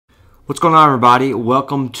What's going on, everybody?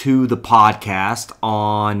 Welcome to the podcast.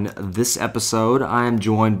 On this episode, I am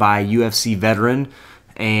joined by UFC veteran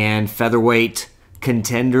and featherweight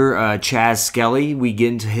contender Chas Skelly. We get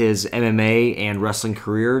into his MMA and wrestling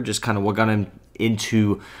career, just kind of what got him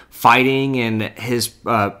into fighting and his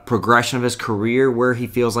progression of his career, where he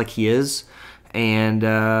feels like he is, and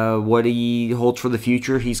what he holds for the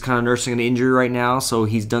future. He's kind of nursing an injury right now, so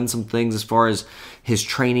he's done some things as far as his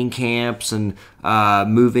training camps and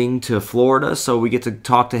moving to Florida. So we get to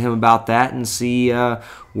talk to him about that and see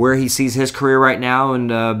where he sees his career right now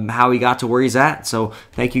and how he got to where he's at. So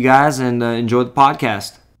thank you guys, and enjoy the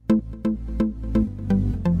podcast.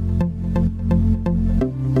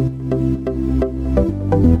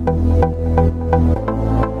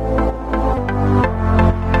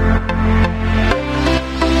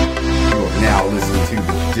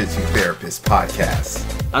 Jiu-Jitsu Therapist Podcast.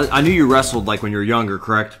 I knew you wrestled like when you were younger,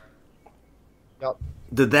 correct? Yep.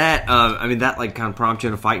 Did that, that like kind of prompt you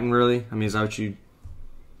into fighting, really? I mean, is that what you...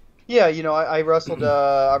 Yeah, I wrestled.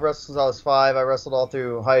 I wrestled since I was 5. I wrestled all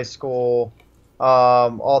through high school,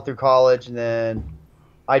 all through college, and then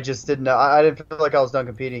I just didn't. I didn't feel like I was done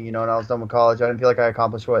competing, and I was done with college. I didn't feel like I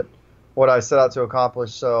accomplished what I set out to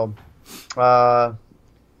accomplish. So, I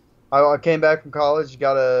came back from college,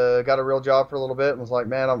 got a real job for a little bit, and was like,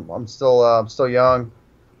 man, I'm still young,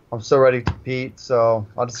 I'm still ready to compete. So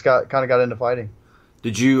I just kind of got into fighting.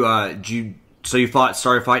 Did you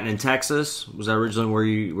started fighting in Texas? Was that originally where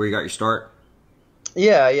you got your start?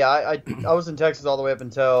 Yeah. I was in Texas all the way up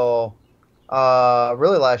until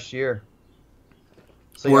really last year.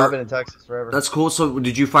 So I've been in Texas forever. That's cool. So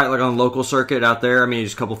did you fight like on the local circuit out there? I mean,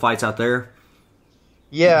 just a couple fights out there.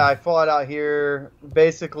 Yeah, I fought out here,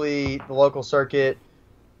 basically the local circuit,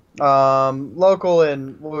 local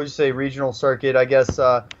and what would you say, regional circuit. I guess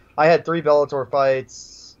I had 3 Bellator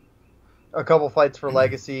fights, a couple fights for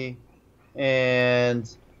Legacy,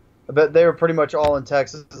 but they were pretty much all in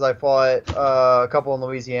Texas. I fought a couple in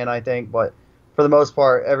Louisiana, I think, but for the most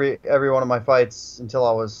part, every one of my fights until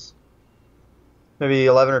I was maybe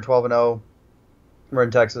 11 or 12-0 were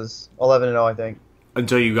in Texas. 11-0, I think.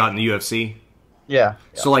 Until you got in the UFC. Yeah.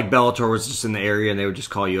 So like Bellator was just in the area and they would just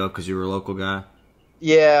call you up because you were a local guy?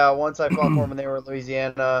 Yeah, once I fought for them when they were in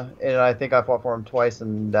Louisiana, and I think I fought for them twice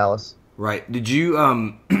in Dallas. Right. Did you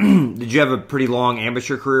have a pretty long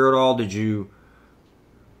amateur career at all? Did you?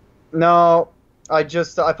 No, I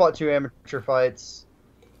fought 2 amateur fights,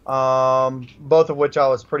 both of which I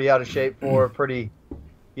was pretty out of shape for, pretty,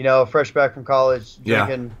 fresh back from college,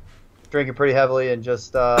 drinking pretty heavily, and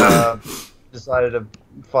just decided to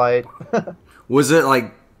fight. Was it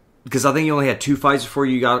like, because I think you only had 2 fights before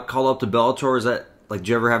you got called up to Bellator? Is that, like, did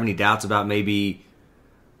you ever have any doubts about maybe,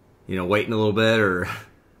 waiting a little bit, or?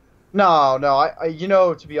 No, I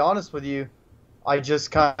to be honest with you, I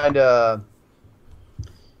just kind of,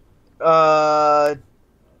 I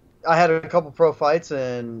had a couple pro fights,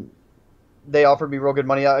 and they offered me real good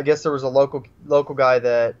money. I guess there was a local guy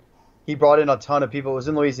that he brought in a ton of people. It was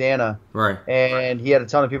in Louisiana. Right. And he had a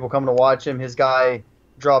ton of people coming to watch him. His guy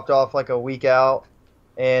dropped off like a week out,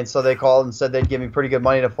 and so they called and said they'd give me pretty good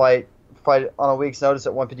money to fight on a week's notice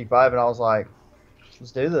at 155, and I was like,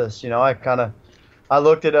 let's do this. I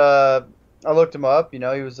looked him up. He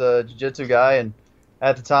was a jiu-jitsu guy, and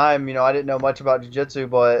at the time, I didn't know much about jiu-jitsu,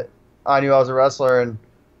 but I knew I was a wrestler, and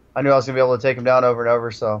I knew I was going to be able to take him down over and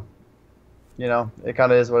over, so, it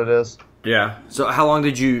kind of is what it is. Yeah. So how long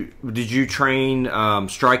did you train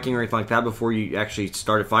striking or anything like that before you actually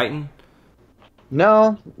started fighting?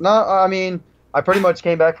 No. I mean, I pretty much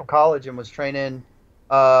came back from college and was training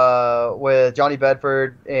with Johnny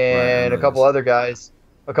Bedford and a couple other guys.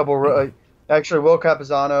 Actually, Will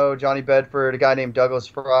Capizano, Johnny Bedford, a guy named Douglas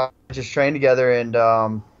Fry, just trained together and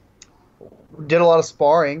did a lot of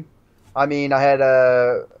sparring. I mean, I had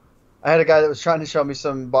a guy that was trying to show me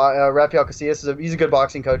some Rafael Casillas. He's a good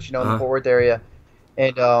boxing coach, in the Fort Worth area,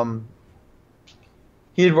 and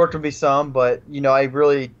he had worked with me some, but I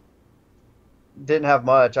really didn't have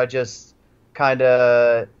much. I just kind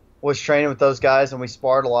of was training with those guys, and we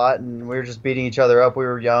sparred a lot, and we were just beating each other up. We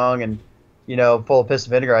were young and full of piss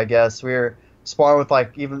and vinegar, I guess. We were sparring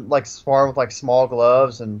with small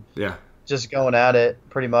gloves and just going at it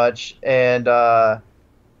pretty much, and I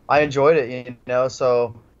enjoyed it,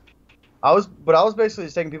 so I was basically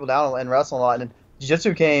just taking people down and wrestling a lot, and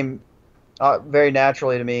jiu-jitsu came very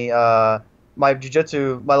naturally to me. My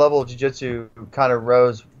level of jiu-jitsu kind of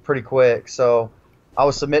rose pretty quick, so I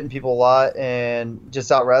was submitting people a lot and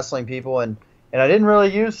just out wrestling people, and I didn't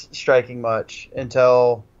really use striking much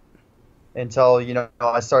until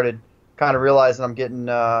I started kind of realizing I'm getting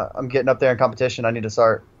up there in competition. I need to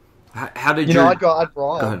start How did I'd Go ahead.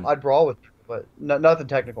 brawl with people, but nothing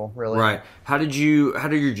technical really. Right. How did your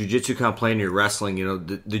jiu-jitsu kind of play in your wrestling?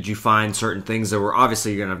 Did you find certain things that were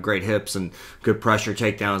obviously you're gonna have great hips and good pressure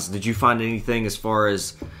takedowns? Did you find anything as far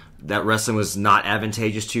as that wrestling was not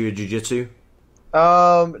advantageous to your jiu-jitsu?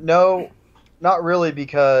 No, not really,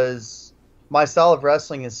 because my style of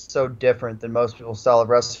wrestling is so different than most people's style of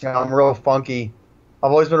wrestling. I'm real funky.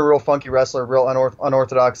 I've always been a real funky wrestler, real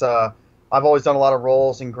unorthodox. I've always done a lot of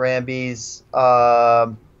rolls and Granbys.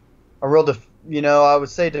 A real, I would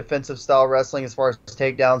say defensive style wrestling as far as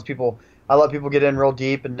takedowns. I let people get in real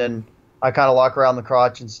deep, and then I kind of lock around the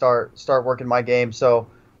crotch and start working my game. So,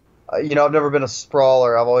 I've never been a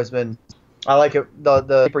sprawler. I've always been. I like it.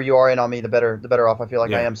 The deeper you are in on me, the better off I feel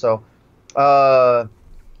like I am. So,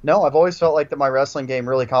 no, I've always felt like that my wrestling game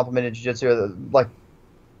really complemented jiu-jitsu like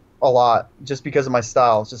a lot, just because of my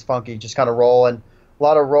style. It's just funky, just kind of rolling. A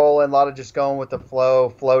lot of rolling, a lot of just going with the flow,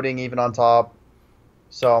 floating even on top.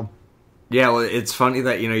 So, yeah, well, it's funny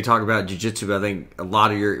that you talk about jiu-jitsu, but I think a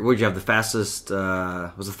lot of what did you have the fastest?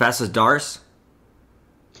 Was the fastest Dars?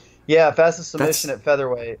 Yeah, fastest submission at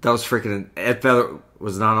featherweight. That was freaking at feather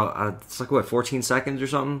was not. It's like what 14 seconds or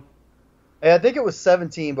something. Yeah, I think it was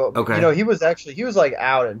 17, but okay. he was like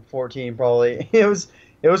out in 14 probably. It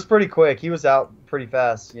was pretty quick. He was out pretty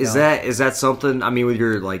fast. Is that something? I mean, with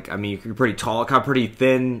your you're pretty tall, kind of pretty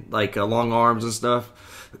thin, like long arms and stuff.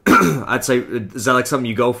 I'd say, is that like something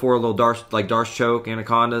you go for, a little Darce choke,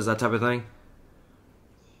 anacondas, that type of thing?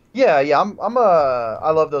 Yeah.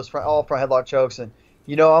 I love those all front headlock chokes, and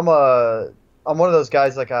I'm one of those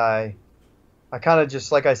guys, like I kind of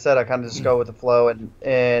just, like I said, I kind of just go with the flow,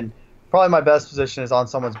 and probably my best position is on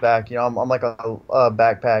someone's back. I'm like a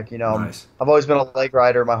backpack. Nice. I've always been a leg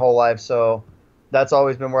rider my whole life, so that's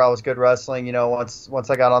always been where I was good wrestling. Once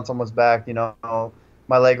I got on someone's back,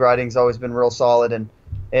 my leg riding's always been real solid,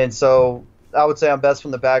 and so I would say I'm best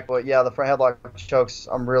from the back. But yeah, the front headlock chokes,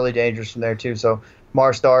 I'm really dangerous from there too. So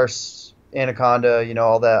Mars Darce, Anaconda,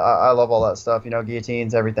 all that. I love all that stuff.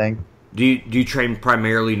 Guillotines, everything. Do you train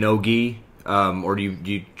primarily no gi, or do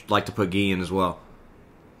you like to put gi in as well?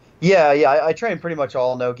 Yeah, I train pretty much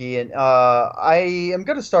all no gi, and I am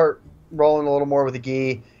gonna start rolling a little more with the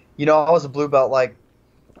gi. I was a blue belt like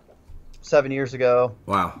 7 years ago.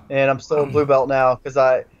 Wow. And I'm still a blue belt now because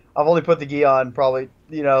I've only put the gi on probably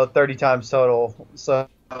 30 times total. So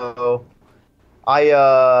but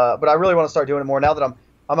I really want to start doing it more now that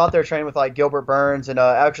I'm out there training with like Gilbert Burns and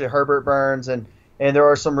actually Herbert Burns, and there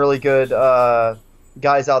are some really good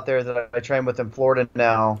guys out there that I train with in Florida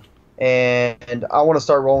now. And I want to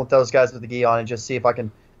start rolling with those guys with the gi on and just see if I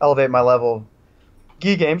can elevate my level of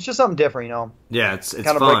gi game. It's just something different, Yeah, it's kind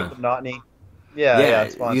of fun. break up the monotony. Yeah,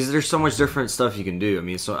 it's fun. Because there's so much different stuff you can do. I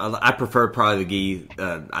mean, so I prefer probably the gi.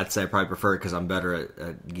 I'd say I probably prefer it because I'm better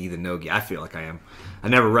at gi than no gi. I feel like I am. I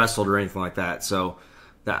never wrestled or anything like that, so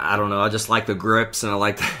I don't know. I just like the grips and I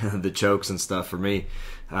like the chokes and stuff. For me,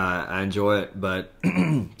 I enjoy it. But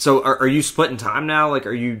so, are you splitting time now? Like,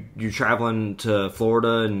 are you traveling to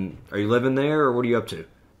Florida and are you living there, or what are you up to?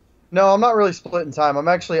 No, I'm not really splitting time. I'm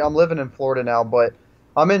living in Florida now, but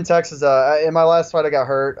I'm in Texas. In my last fight, I got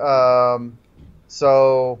hurt.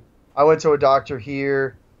 So I went to a doctor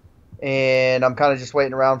here, and I'm kind of just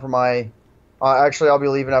waiting around for my. Actually, I'll be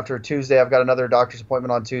leaving after Tuesday. I've got another doctor's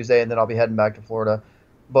appointment on Tuesday, and then I'll be heading back to Florida.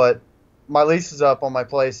 But my lease is up on my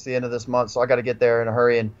place at the end of this month, so I got to get there in a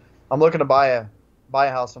hurry. And I'm looking to buy a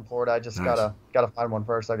house in Florida. I just nice. gotta find one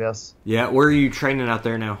first, I guess. Yeah, where are you training out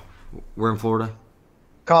there now? We're in Florida.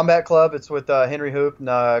 Combat Club. It's with Henry Hoop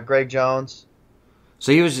and Greg Jones.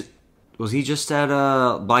 So was he just at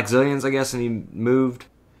Black Zillions, I guess, and he moved?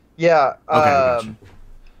 Yeah. Okay, gotcha.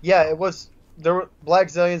 Yeah, it was. There were Black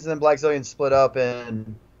Zillions, and then Black Zillions split up,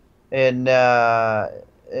 and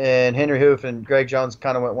Henry Hoof and Greg Jones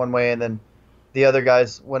kind of went one way, and then the other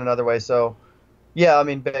guys went another way. So, yeah, I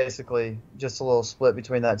mean, basically just a little split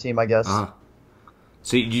between that team, I guess. Uh-huh.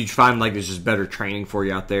 So you find like there's just better training for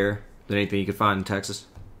you out there than anything you could find in Texas?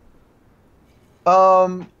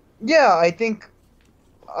 Yeah, I think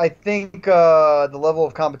the level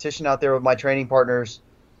of competition out there with my training partners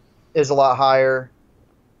is a lot higher.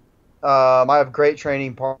 I have great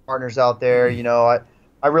training partners out there.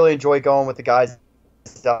 I really enjoy going with the guys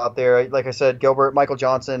out there. Like I said, Gilbert, Michael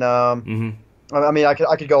Johnson. I mean, I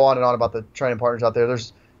could go on and on about the training partners out there.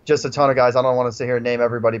 There's just a ton of guys. I don't want to sit here and name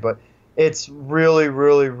everybody, but it's really,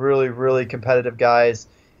 really, really, really competitive guys.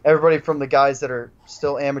 Everybody from the guys that are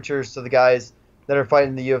still amateurs to the guys that are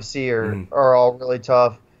fighting the UFC are all really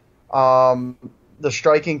tough. The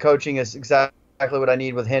striking coaching is exactly what I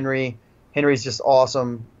need with Henry. Henry's just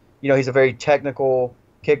awesome. He's a very technical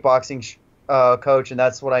kickboxing coach, and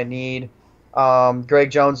that's what I need.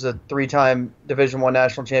 Greg Jones is a 3-time Division I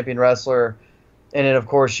national champion wrestler, and then of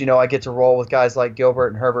course, I get to roll with guys like Gilbert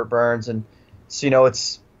and Herbert Burns, and so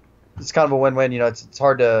it's kind of a win-win. It's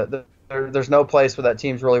hard to there's no place where that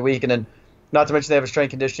team's really weak, and then not to mention they have a strength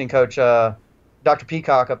conditioning coach, Dr.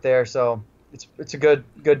 Peacock up there, so it's a good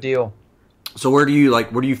deal. So where do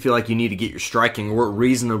you feel like you need to get your striking?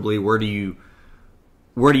 Where do you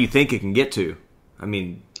think it can get to? I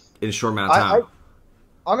mean, in a short amount of time.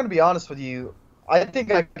 I'm going to be honest with you. I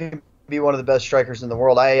think I can be one of the best strikers in the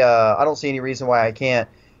world. I don't see any reason why I can't.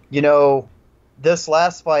 This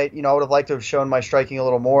last fight, I would have liked to have shown my striking a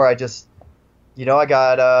little more. I just, I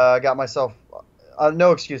got myself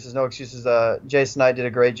no excuses. Jason Knight did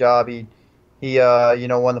a great job. He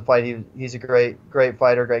won the fight. He's a great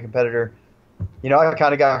fighter, great competitor. I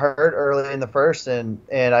kind of got hurt early in the first, and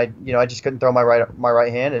I just couldn't throw my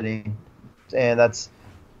right hand at him, and that's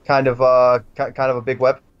kind of a big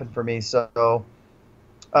weapon for me. So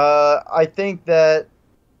I think that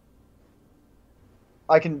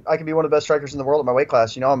I can be one of the best strikers in the world at my weight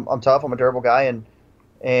class. I'm tough. I'm a durable guy, and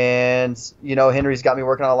Henry's got me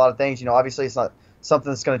working on a lot of things. Obviously it's not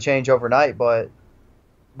something that's going to change overnight, but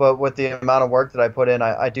with the amount of work that I put in,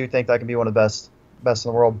 I do think that I can be one of the best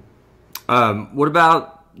in the world. What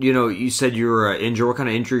about, you said you were injured. What kind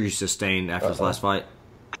of injury you sustained after this last fight?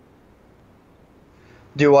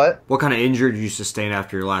 Do what? What kind of injury did you sustain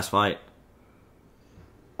after your last fight?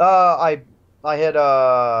 I had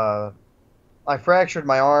I fractured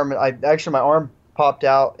my arm. My arm popped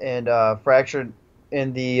out and fractured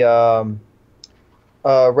in the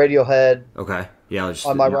radial head. Okay. Yeah.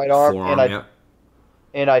 On my right arm, forearm,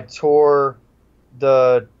 and I tore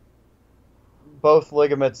both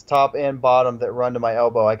ligaments, top and bottom, that run to my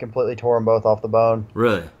elbow. I completely tore them both off the bone.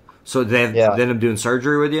 Really? So they ended up doing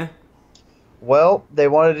surgery with you? Well, they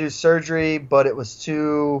wanted to do surgery, but it was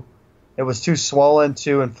too swollen,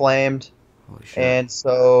 too inflamed. Holy shit.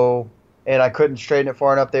 And I couldn't straighten it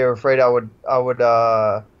far enough. They were afraid I would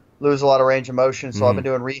lose a lot of range of motion. So I've been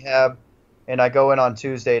doing rehab, and I go in on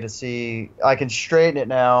Tuesday to see. I can straighten it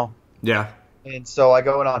now. Yeah. And so I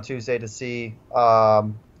go in on Tuesday to see where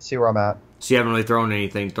I'm at. So you haven't really thrown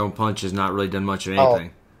anything, thrown punches, not really done much of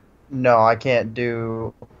anything. No, I can't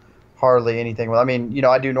do hardly anything. I mean,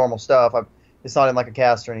 I do normal stuff. It's not in like a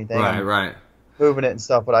cast or anything. Right. Moving it and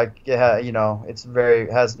stuff, but it's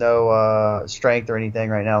has no strength or anything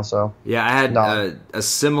right now. So yeah, I had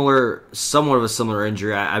somewhat of a similar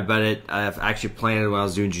injury. I've actually planted when I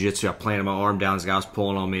was doing jiu-jitsu. I planted my arm down as a guy was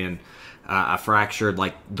pulling on me, and I fractured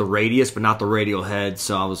like the radius, but not the radial head.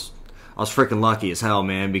 So I was freaking lucky as hell,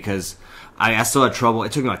 man, because I still had trouble.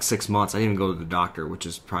 It took me like 6 months. I didn't even go to the doctor, which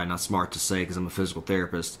is probably not smart to say because I'm a physical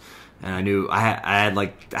therapist. And I knew I had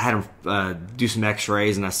him do some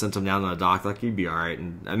X-rays, and I sent him down to the doctor. Like, you'd be all right.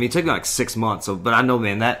 And I mean, it took me like 6 months. So, but I know,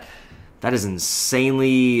 man, that is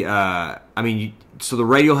insanely. So the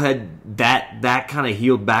radial head that kind of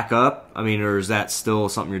healed back up. I mean, or is that still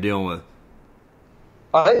something you're dealing with?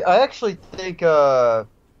 I actually think when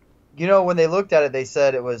they looked at it, they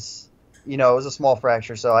said it was a small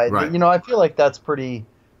fracture. So I feel like that's pretty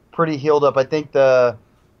healed up. I think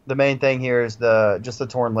the main thing here is just the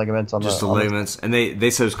torn ligaments on the ligaments, and they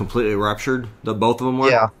said it was completely ruptured. Both of them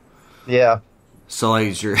were. Yeah. So like,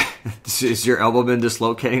 is your elbow been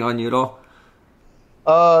dislocating on you at all?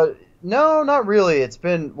 No, not really. It's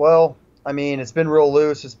been it's been real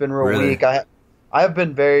loose. It's been real weak. I have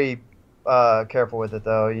been very careful with it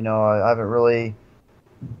though. I haven't really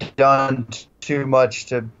done too much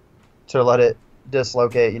to let it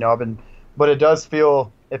dislocate. But it does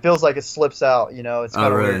feel. It feels like it slips out, It's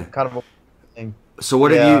kind of weird, kind of a thing. So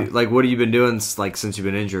what have you been doing like since you've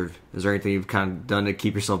been injured? Is there anything you've kind of done to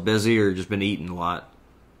keep yourself busy, or just been eating a lot?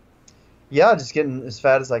 Yeah, just getting as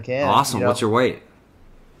fat as I can. Awesome. What's your weight?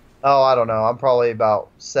 Oh, I don't know. I'm probably about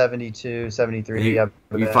 72, 73. You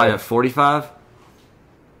fight at 45?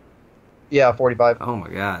 Yeah, 45. Oh my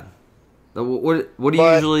god. What do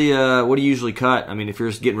you usually cut? I mean, if you're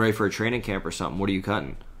just getting ready for a training camp or something, what are you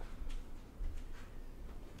cutting?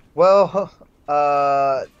 Well,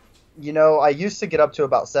 I used to get up to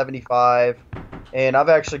about 75, and I've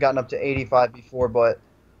actually gotten up to 85 before, but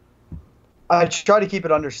I try to keep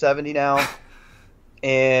it under 70 now.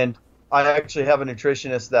 And I actually have a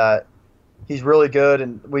nutritionist that he's really good,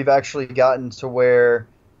 and we've actually gotten to where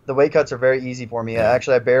the weight cuts are very easy for me.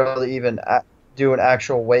 I barely even do an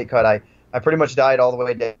actual weight cut. I pretty much diet all the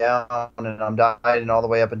way down, and I'm dieting all the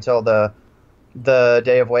way up until the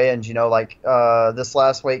day of weigh-ins. This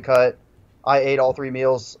last weight cut, I ate all 3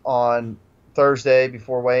 meals on Thursday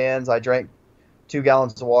before weigh-ins. I drank 2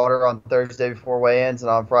 gallons of water on Thursday before weigh-ins, and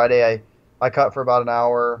on Friday I cut for about an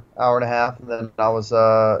hour, hour and a half, and then I was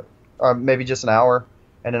or maybe just an hour,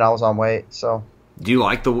 and then I was on weight. So. Do you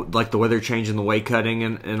like the weather changing the weight cutting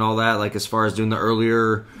and all that? Like as far as doing the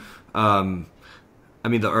earlier, the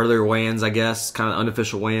earlier weigh-ins, I guess, kind of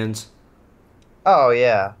unofficial weigh-ins. Oh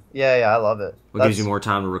yeah, I love it. What gives you more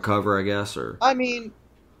time to recover, I guess, or? I mean,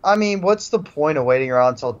 what's the point of waiting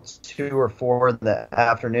around until 2 or 4 in the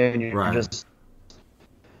afternoon?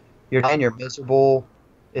 You're miserable.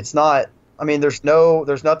 It's not. I mean, there's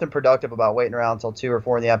nothing productive about waiting around until 2 or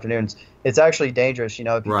 4 in the afternoon. It's actually dangerous, if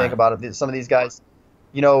you think about it. Some of these guys,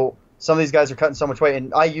 are cutting so much weight,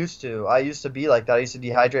 and I used to be like that. I used to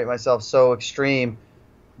dehydrate myself so extreme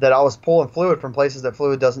that I was pulling fluid from places that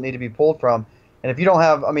fluid doesn't need to be pulled from. And if you don't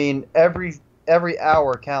have, every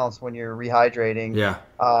hour counts when you're rehydrating. Yeah.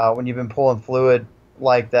 When you've been pulling fluid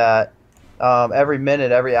like that, every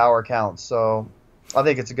minute, every hour counts. So I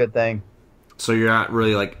think it's a good thing. So you're not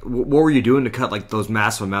really what were you doing to cut like those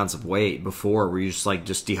massive amounts of weight before? Were you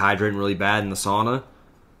just dehydrating really bad in the sauna?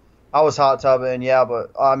 I was hot tubbing, yeah,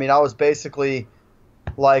 but I was basically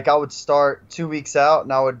I would start 2 weeks out,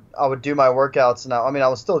 and I would do my workouts, and I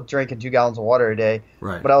was still drinking 2 gallons of water a day,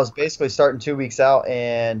 right? But I was basically starting 2 weeks out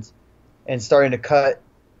and starting to cut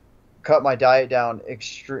my diet down, an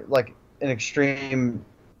extreme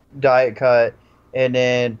diet cut, and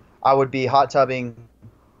then I would be hot tubbing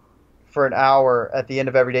for an hour at the end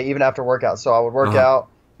of every day, even after workout. So I would work out,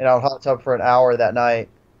 and I would hot tub for an hour that night,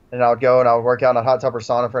 and I would go and I would work out in a hot tub or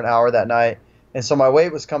sauna for an hour that night, and so my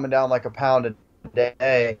weight was coming down like a pound a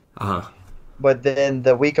day. But then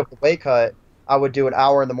the week of the weight cut, I would do an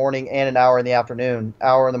hour in the morning and an hour in the afternoon,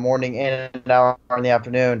 and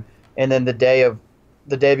then the day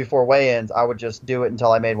before weigh-ins, I would just do it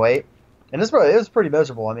until I made weight, and it was pretty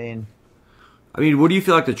miserable. What do you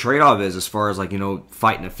feel like the trade-off is as far as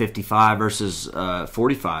fighting at 55 versus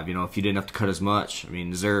 45? If you didn't have to cut as much. Do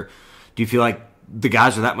you feel like the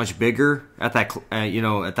guys are that much bigger at that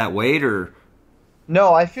at that weight, or?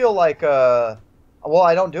 No, I feel like I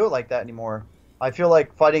don't do it like that anymore. I feel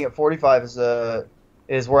like fighting at 45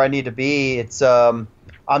 is where I need to be. It's I'm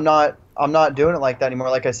not doing it like that anymore.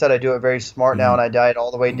 Like I said, I do it very smart now, and I diet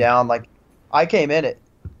all the way down. I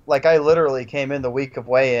literally came in the week of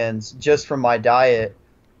weigh-ins just from my diet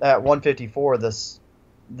at 154 this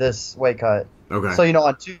weight cut. Okay. So,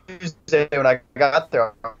 on Tuesday when I got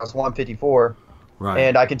there, I was 154. Right.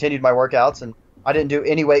 And I continued my workouts, and I didn't do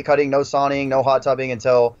any weight cutting, no sauning, no hot tubbing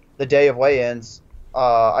until the day of weigh-ins.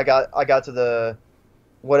 I got to the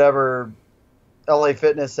whatever LA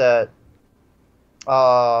Fitness at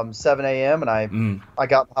 7 a.m. and I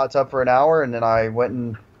got in the hot tub for an hour, and then I went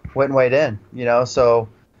and weighed in. So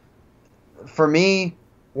for me,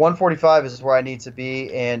 145 is where I need to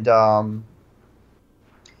be, and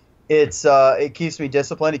it keeps me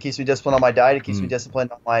disciplined. It keeps me disciplined on my diet. It keeps me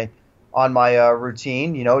disciplined on my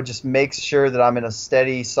routine. It just makes sure that I'm in a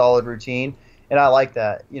steady, solid routine, and I like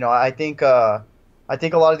that. I think a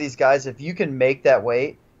lot of these guys, if you can make that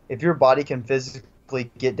weight, if your body can physically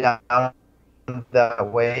get down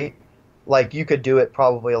that weight, you could do it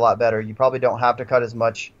probably a lot better. You probably don't have to cut as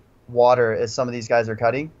much water as some of these guys are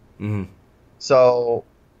cutting. Mm-hmm. So,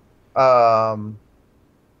 I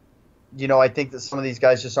think that some of these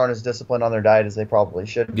guys just aren't as disciplined on their diet as they probably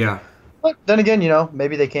should. Yeah. But then again,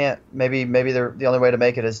 maybe they can't. Maybe they're the only way to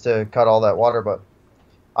make it is to cut all that water. But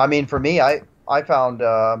for me, I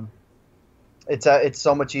found it's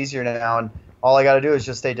so much easier now, and all I got to do is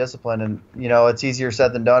just stay disciplined. And it's easier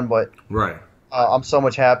said than done. But right. I'm so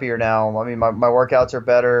much happier now. My workouts are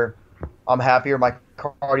better. I'm happier. My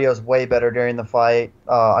cardio is way better during the fight.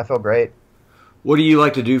 I feel great. What do you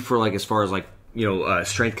like to do for as far as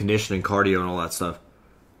strength conditioning, cardio, and all that stuff?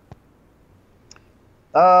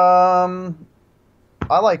 I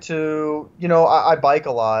like to, I bike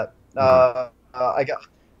a lot. I got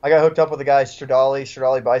hooked up with a guy,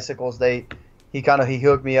 Stradale Bicycles. He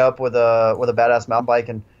hooked me up with a badass mountain bike,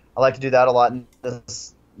 and I like to do that a lot. And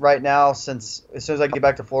right now, as soon as I get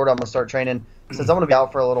back to Florida, I'm gonna start training. Since I'm gonna be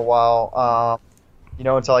out for a little while,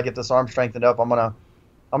 until I get this arm strengthened up, I'm gonna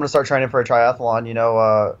start training for a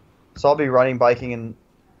triathlon. So I'll be running, biking, and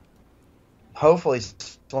hopefully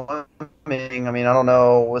swimming. I don't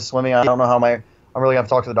know with swimming. I don't know I'm really gonna have to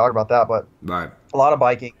talk to the doctor about that, but right. A lot of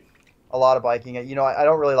biking. I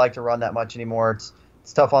don't really like to run that much anymore. It's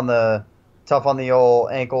tough on the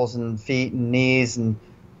old ankles and feet and knees and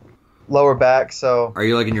lower back. So are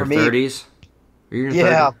you in your 30s? Are you in your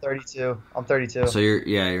 30s? Yeah, I'm 32. I'm 32. So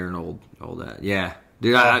you're an old dad. Yeah.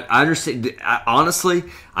 Dude, I understand. Honestly,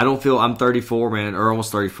 I don't feel I'm 34, man, or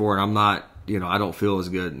almost 34, and I'm not, I don't feel as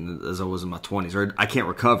good as I was in my 20s, or I can't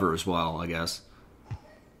recover as well, I guess.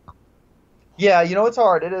 Yeah, it's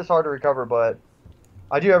hard. It is hard to recover, but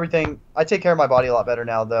I do everything. I take care of my body a lot better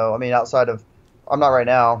now, though. I mean, outside of, I'm not right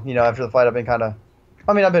now. After the fight, I've been I've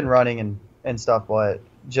been running and stuff, but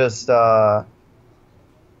just as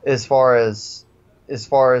far as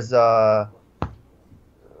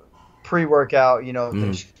pre-workout,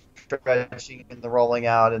 the stretching and the rolling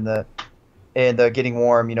out and the getting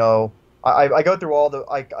warm, I go through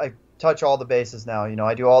I touch all the bases now.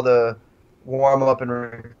 I do all the warm up and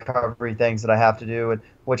recovery things that I have to do, and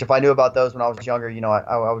which if I knew about those when I was younger,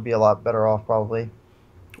 I would be a lot better off probably.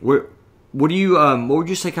 What do you what would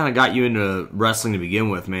you say kind of got you into wrestling to begin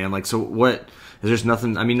with, man? Like, so what is there's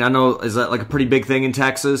nothing? I mean, I know, is that like a pretty big thing in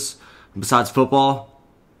Texas besides football?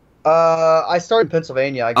 I started in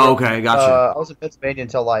Pennsylvania. Okay, gotcha. I was in Pennsylvania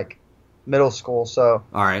until like middle school, so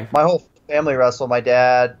all right. My whole family wrestled. My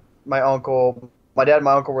dad, my uncle, and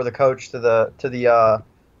my uncle were the coach to the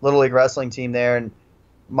Little League wrestling team there, and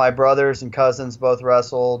my brothers and cousins both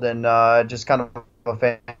wrestled, and just kind of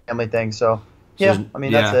a family thing. So yeah, I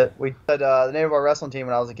mean, that's it. We had the name of our wrestling team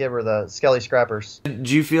when I was a kid were the Skelly Scrappers.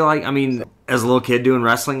 Do you feel like, I mean, as a little kid doing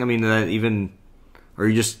wrestling, I mean, that even, or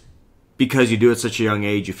you just, because you do it at such a young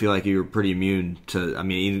age, you feel like you're pretty immune to, I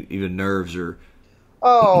mean, even nerves or...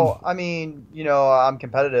 Oh, I mean, I'm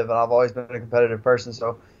competitive, and I've always been a competitive person.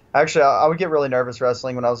 So actually, I would get really nervous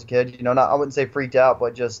wrestling when I was a kid. I wouldn't say freaked out,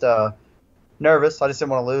 but just nervous. I just didn't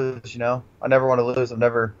want to lose. I never want to lose. I've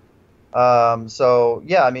never. So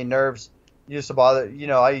yeah, I mean, nerves used to bother.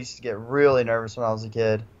 I used to get really nervous when I was a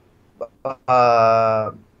kid, but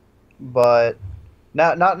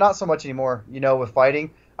not so much anymore. With fighting,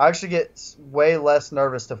 I actually get way less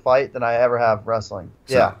nervous to fight than I ever have wrestling.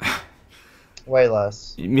 Yeah. Way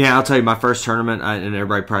less. Yeah, I'll tell you, my first tournament, and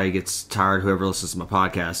everybody probably gets tired, whoever listens to my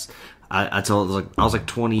podcast, I was like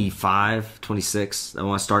 25, 26 when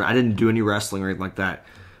I started. I didn't do any wrestling or anything like that.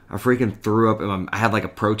 I freaking threw up I had like a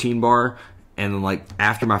protein bar, and then like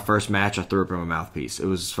after my first match, I threw up in my mouthpiece. It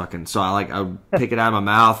was fucking, so I would pick it out of my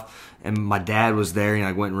mouth, and my dad was there, and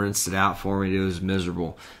I went and rinsed it out for me. It was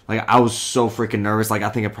miserable. Like, I was so freaking nervous. Like, I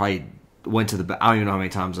think I probably went to I don't even know how many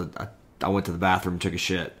times I went to the bathroom and took a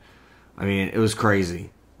shit. I mean, it was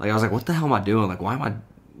crazy. Like, I was like, what the hell am I doing? Like, why am I,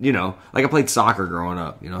 like I played soccer growing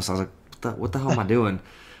up, so I was like, what the hell am I doing?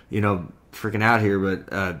 Freaking out here.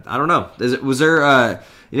 But I don't know. Was there, I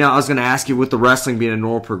was going to ask you, with the wrestling being a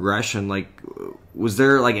normal progression, like, was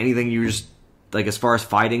there like anything you just, like, as far as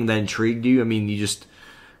fighting that intrigued you? I mean, do you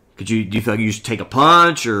feel like you just take a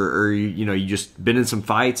punch, or you just been in some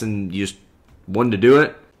fights and you just wanted to do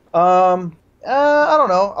it? I don't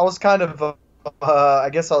know. I was kind of, I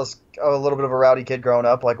guess I was a little bit of a rowdy kid growing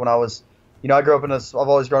up. Like when I was, I grew up I've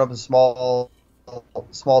always grown up in small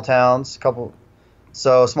towns,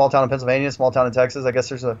 so small town in Pennsylvania, small town in Texas. I guess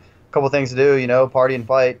there's a couple things to do, party and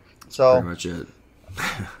fight. So pretty much it.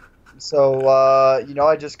 So,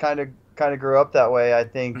 I just kind of grew up that way. I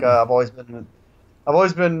think I've always been kind of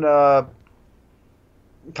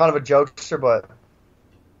a jokester, but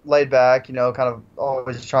laid back, kind of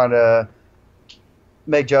always trying to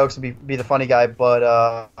make jokes and be the funny guy.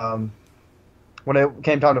 But when it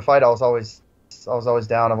came time to fight, I was always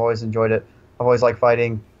down. I've always enjoyed it. I've always liked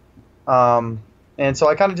fighting. And so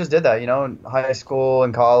I kind of just did that, in high school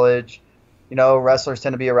and college. Wrestlers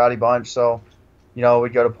tend to be a rowdy bunch, so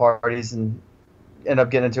we'd go to parties and end up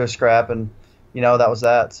getting into a scrap, and that was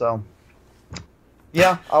that. So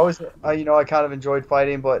yeah, I kind of enjoyed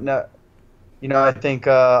fighting, but no, I think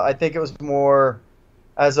it was more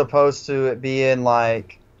as opposed to it being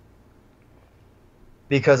like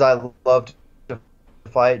because I loved to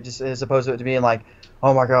fight, just as opposed to it being like,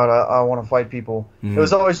 oh my god, I want to fight people. Mm-hmm. It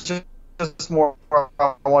was always just more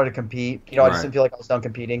I wanted to compete. I just didn't feel like I was done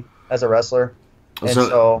competing as a wrestler. And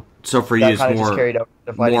so for you, it's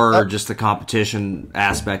more just the competition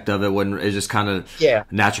aspect of it. It's just kind of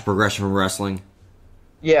natural progression from wrestling.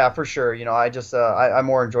 Yeah, for sure. I just I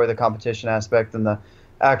more enjoy the competition aspect than the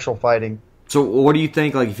actual fighting. So what do you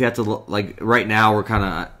think, like, if you have to, like, right now we're kind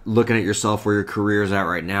of looking at yourself where your career is at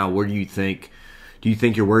right now, where do you think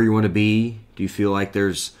you're where you want to be? Do you feel like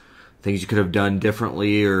there's things you could have done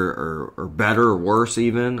differently or better or worse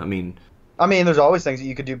even? I mean, there's always things that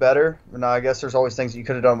you could do better, and I guess there's always things that you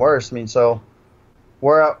could have done worse. so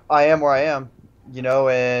where I am,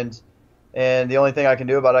 and the only thing I can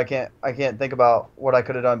do about it, I can't think about what I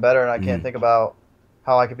could have done better, and I can't think about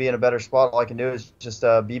how I could be in a better spot. All I can do is just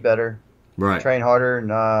be better, train harder,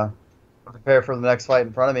 and prepare for the next fight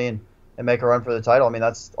in front of me, and make a run for the title.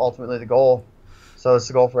 That's ultimately the goal. So it's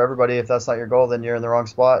the goal for everybody. If that's not your goal, then you're in the wrong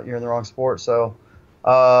spot. You're in the wrong sport. So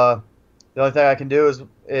the only thing I can do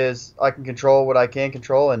is I can control what I can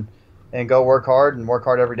control, and go work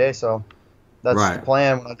hard every day. So that's Right. the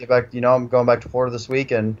plan. When I get back, I'm going back to Florida this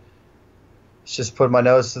week, and it's just putting my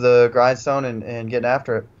nose to the grindstone and getting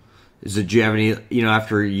after it. Do you have any,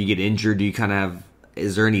 after you get injured, do you kind of have,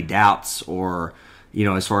 is there any doubts or,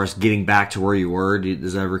 as far as getting back to where you were,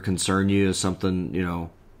 does that ever concern you as something,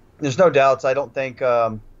 There's no doubts. I don't think.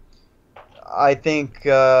 I think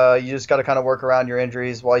you just got to kind of work around your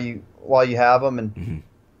injuries while you have them, and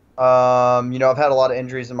I've had a lot of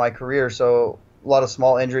injuries in my career, so a lot of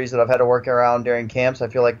small injuries that I've had to work around during camps. I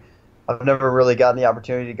feel like I've never really gotten the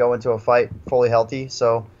opportunity to go into a fight fully healthy,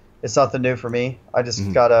 so it's nothing new for me. I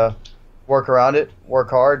just gotta work around it, work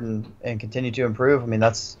hard, and continue to improve. I mean,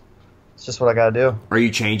 it's just what I gotta do. Are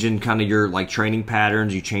you changing kind of your like training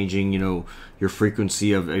patterns? Are you changing, your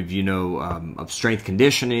frequency of strength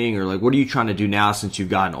conditioning, or like what are you trying to do now since you've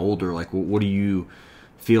gotten older? Like what do you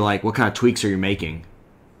feel like? What kind of tweaks are you making?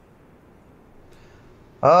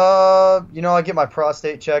 I get my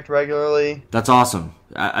prostate checked regularly. That's awesome.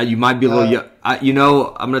 You might be a little, I'm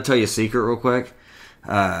going to tell you a secret real quick.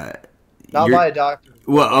 Not by a doctor.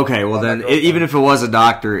 Well, okay. Well, then, even if it was a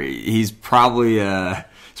doctor, he's probably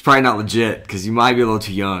not legit because you might be a little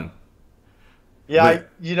too young. Yeah,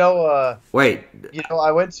 wait.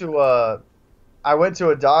 I went to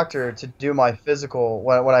a doctor to do my physical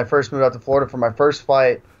when I first moved out to Florida for my first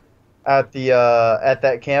fight at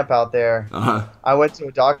that camp out there. Uh-huh. I went to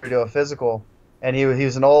a doctor to do a physical, and he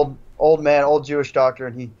was an old man, old Jewish doctor,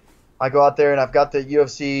 and I go out there and I've got the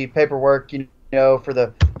UFC paperwork, for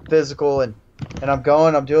the physical, and I'm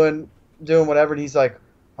doing whatever, and he's like,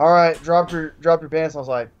 all right, drop your pants. And I was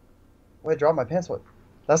like, wait, drop my pants? What?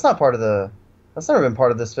 That's never been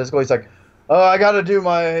part of this physical. He's like, oh, I got to do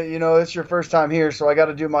my, it's your first time here, so I got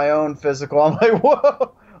to do my own physical. I'm like,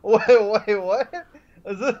 whoa, wait, what?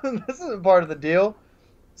 This isn't part of the deal.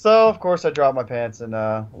 So of course I dropped my pants and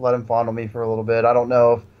let him fondle me for a little bit. I don't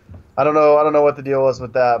know what the deal was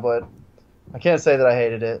with that, but I can't say that I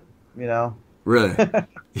hated it. Really?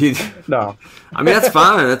 No. I mean, that's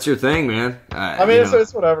fine. That's your thing, man.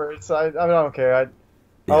 It's whatever. I don't care.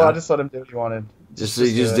 I just let him do what he wanted. Just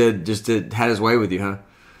had his way with you, huh?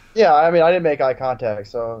 Yeah, I didn't make eye contact,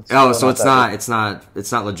 so. So it's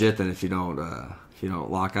not legit then if you don't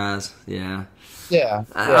lock eyes. Yeah. Yeah.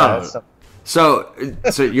 So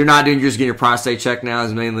you're not doing, you're just getting your prostate checked now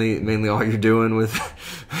is mainly all you're doing with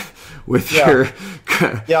your.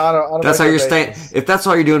 Yeah, I don't. That's how you're staying. If that's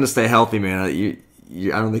all you're doing to stay healthy, man, I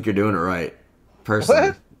don't think you're doing it right. Personally,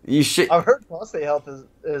 what? You should. I've heard prostate health is.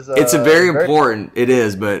 It's very important. It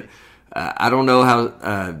is, but I don't know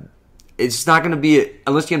how. It's not going to be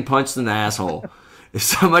unless you're getting punched in the asshole. If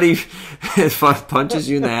somebody punches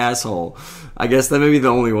you in the asshole, I guess that may be the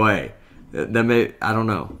only way. I don't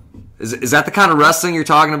know. Is that the kind of wrestling you're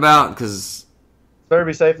talking about? Because better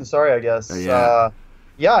be safe than sorry, I guess. Yeah.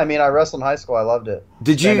 I wrestled in high school. I loved it.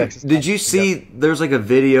 Did you see? There's like a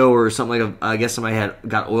video or something like I guess somebody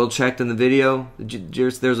got oil checked in the video.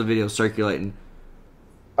 There's a video circulating.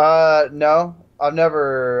 No,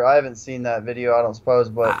 I haven't seen that video. I don't suppose,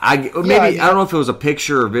 but I don't know if it was a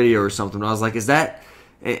picture or video or something. But I was like,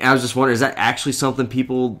 I was just wondering, is that actually something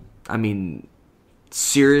people?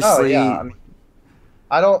 Seriously? Oh, yeah.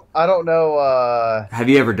 I don't know. Have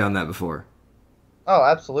you ever done that before? Oh,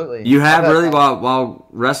 absolutely. You have really while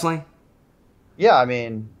wrestling? Yeah,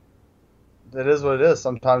 it is what it is.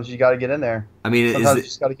 Sometimes you got to get in there. Sometimes you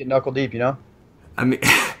just got to get knuckle deep, I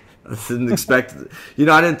didn't expect. I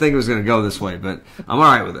didn't think it was going to go this way, but I'm all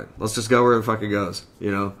right with it. Let's just go where the fuck it goes.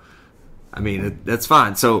 That's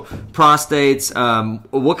fine. So prostates.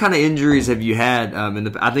 What kind of injuries have you had?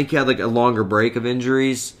 I think you had like a longer break of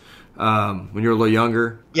injuries when you were a little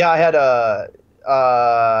younger. Yeah, I had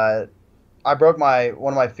I broke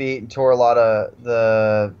one of my feet and tore a lot of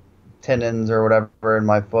the tendons or whatever in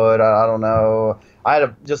my foot. I don't know. I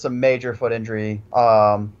had just a major foot injury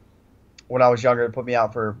when I was younger. It put me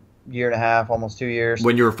out for a year and a half, almost 2 years.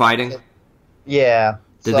 When you were fighting? Yeah.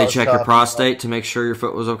 Did they check your prostate to make sure your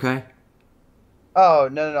foot was okay? Oh,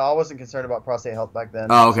 no. I wasn't concerned about prostate health back then.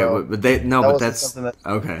 Oh, okay. So that's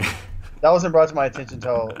okay. That wasn't brought to my attention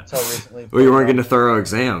until recently. Well, you weren't getting a thorough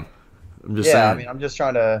exam. I'm just saying. I'm just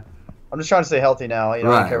trying to stay healthy now. I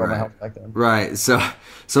don't care about my health back then. Right. So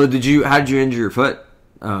how did you injure your foot?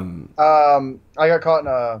 I got caught in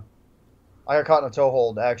a toe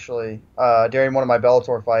hold actually during one of my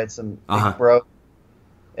Bellator fights and it broke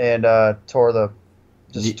and tore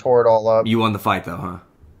it all up. You won the fight though, huh?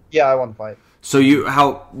 Yeah, I won the fight. So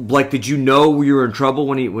did you know you were in trouble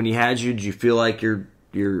when he had you? Did you feel like you're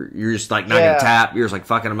just like not gonna tap? You're just like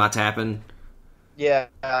fucking, I'm not tapping. Yeah,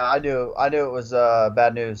 I knew it was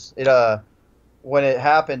bad news. When it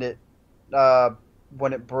happened,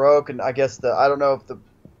 when it broke, and I guess I don't know if it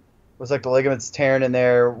was like the ligaments tearing in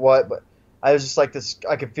there or what, but I was just like this.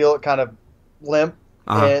 I could feel it kind of limp,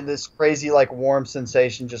 and this crazy like warm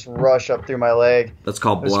sensation just rush up through my leg. That's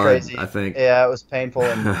called It was blood, crazy. I think. Yeah, it was painful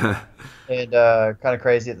and kind of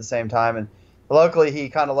crazy at the same time. And luckily, he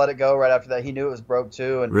kind of let it go right after that. He knew it was broke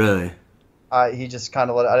too, and Really? he just kind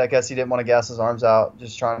of let it. I guess he didn't want to gas his arms out,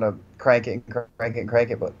 just trying to crank it and crank it and crank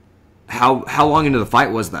it. But How long into the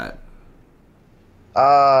fight was that?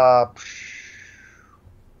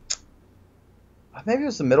 maybe it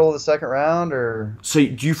was the middle of the second round, or So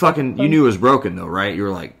you knew it was broken though, right? You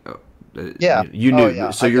were like, yeah, you knew.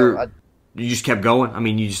 yeah. So you just kept going. I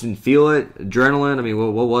mean, you just didn't feel it, adrenaline. I mean,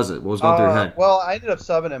 what was it? What was going through your head? Well, I ended up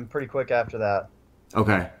subbing him pretty quick after that.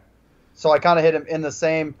 Okay. So I kind of hit him in the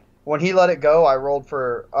same. When he let it go, I rolled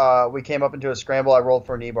for. We came up into a scramble. I rolled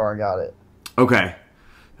for a knee bar and got it. Okay.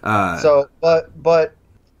 But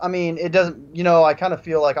I mean, it doesn't. I kind of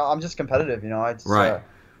feel like I'm just competitive. I just, Right.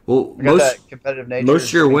 Well, I got that competitive nature. most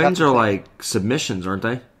of your wins are like submissions, aren't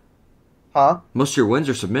they? Huh? Most of your wins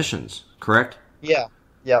are submissions, correct? Yeah.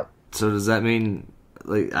 Yep. So does that mean,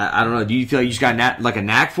 like, I don't know? Do you feel like you just got a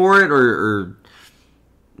knack for it, or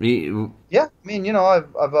Yeah. I mean,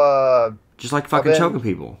 I've just like fucking choking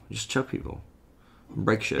people? Just choke people,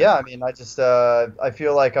 break shit. Yeah. I mean, I just I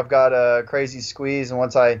feel like I've got a crazy squeeze, and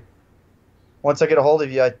once I get a hold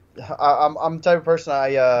of you, I'm the type of person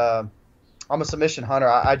I'm a submission hunter.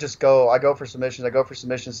 I go for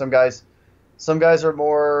submissions. Some guys are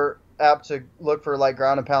more apt to look for like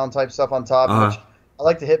ground and pound type stuff on top. Which I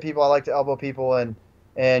like to hit people. I like to elbow people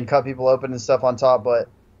and cut people open and stuff on top. But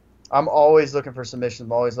I'm always looking for submissions.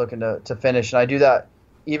 I'm always looking to finish, and I do that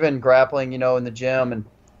even grappling, in the gym. And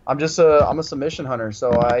I'm a submission hunter.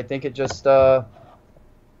 So I think it just I'm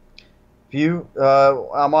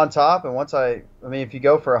on top, and if you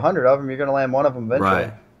go for 100 of them, you're going to land one of them eventually.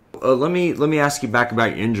 Right. Let me ask you back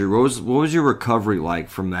about your injury. What was your recovery like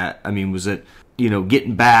from that? I mean, was it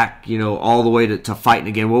getting back all the way to fighting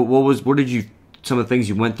again? What did you some of the things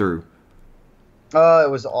you went through?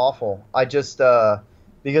 It was awful. I just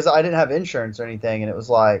because I didn't have insurance or anything, and it was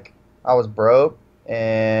like I was broke,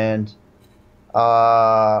 and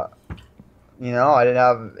I didn't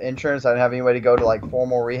have insurance. I didn't have any way to go to like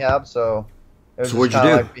formal rehab, so it was So what'd you kind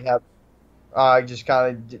do? of like rehab. I just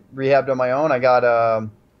kind of rehabbed on my own.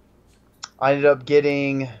 I ended up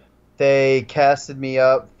they casted me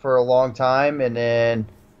up for a long time, and then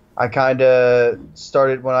I kind of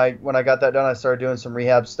started, when I got that done, I started doing some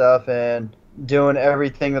rehab stuff and doing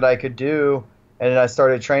everything that I could do, and then I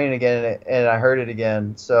started training again, and I hurt it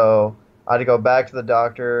again. So I had to go back to the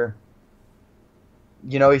doctor.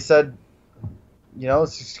 He said,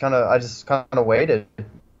 it's just I just kind of waited.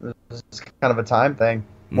 It was kind of a time thing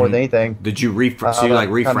more than anything. Did you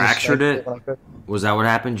refractured it? Was that what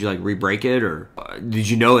happened? Did you re-break it, or did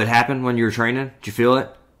you know it happened when you were training? Did you feel it?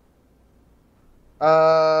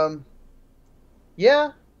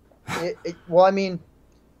 Yeah. Well, I mean,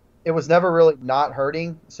 it was never really not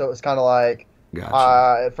hurting, so it was kind of like.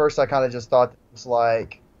 Gotcha. At first, I kind of just thought it was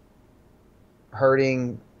like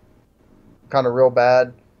hurting, kind of real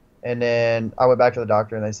bad, and then I went back to the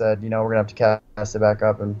doctor, and they said, we're gonna have to cast it back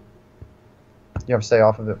up, and you have to stay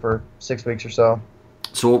off of it for 6 weeks or so.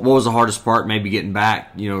 So what was the hardest part? Maybe getting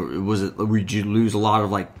back. Did you lose a lot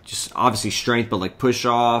of like just obviously strength, but like push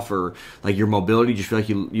off or like your mobility? Did you feel like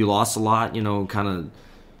you lost a lot? Kind of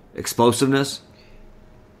explosiveness.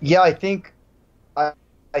 Yeah, I think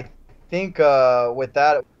with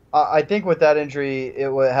that injury,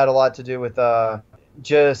 it had a lot to do with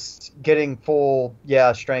just getting full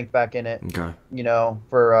strength back in it. Okay.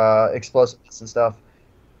 For explosiveness and stuff.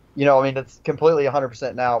 It's completely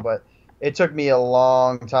 100% now, but it took me a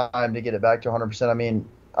long time to get it back to 100%. I mean,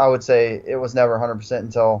 I would say it was never 100%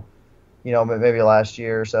 until, maybe last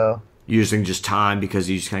year or so. Using just time because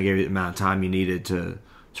you just kind of gave it the amount of time you needed to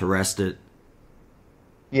rest it.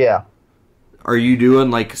 Yeah. Are you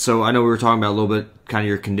doing so I know we were talking about a little bit kind of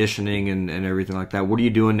your conditioning and everything like that. What are you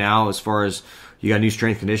doing now as far as you got a new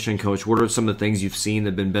strength conditioning coach? What are some of the things you've seen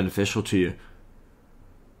that have been beneficial to you?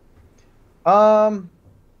 I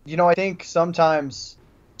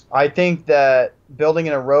think that building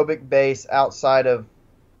an aerobic base outside of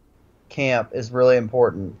camp is really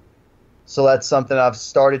important. So that's something I've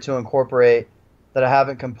started to incorporate that I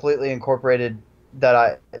haven't completely incorporated, that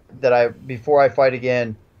I before I fight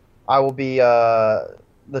again, I will be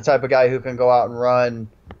the type of guy who can go out and run,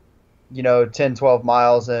 10, 12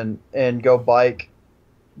 miles and go bike,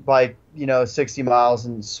 60 miles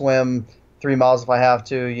and swim 3 miles if I have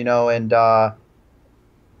to, and I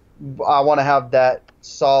want to have that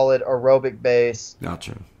solid aerobic base.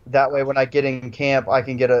 Gotcha. That way, when I get in camp, I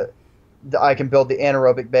can build the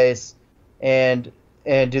anaerobic base and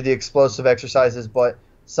do the explosive exercises. But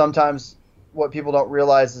sometimes what people don't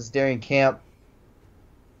realize is during camp,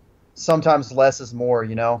 sometimes less is more,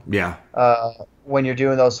 you know? Yeah. When you're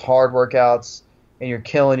doing those hard workouts and you're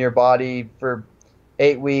killing your body for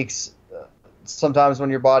 8 weeks, sometimes when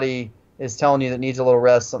your body is telling you that it needs a little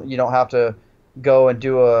rest, you don't have to go and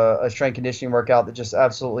do a strength conditioning workout that just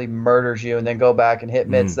absolutely murders you and then go back and hit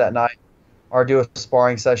mitts that night or do a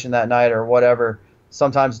sparring session that night or whatever.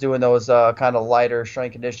 Sometimes doing those kind of lighter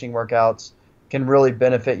strength conditioning workouts can really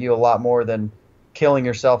benefit you a lot more than killing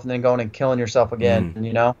yourself and then going and killing yourself again,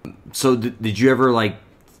 you know? So did you ever like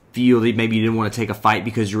feel that maybe you didn't want to take a fight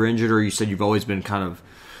because you were injured, or you said you've always been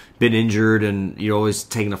injured and you're always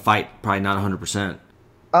taking a fight probably not 100%?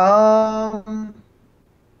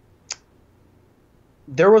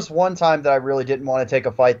 There was one time that I really didn't want to take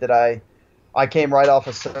a fight that I came right off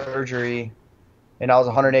of surgery and I was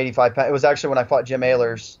 185 pounds. It was actually when I fought Jim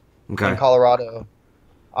Ehlers in Colorado.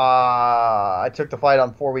 I took the fight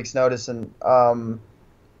on 4 weeks notice, and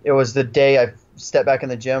it was the day I stepped back in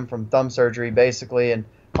the gym from thumb surgery basically, and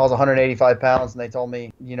I was 185 pounds, and they told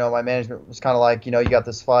me, you know, my management was kind of like, you know, you got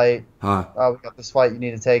this fight. We got this fight. You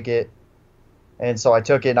need to take it. And so I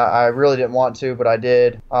took it, and I really didn't want to, but I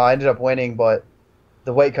did. I ended up winning, but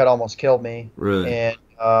the weight cut almost killed me. Really?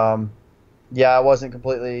 And, yeah, I wasn't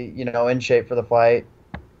completely, you know, in shape for the fight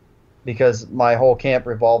because my whole camp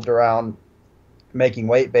revolved around making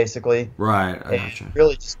weight, basically. Right. I and gotcha.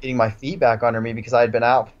 really just getting my feet back under me because I had been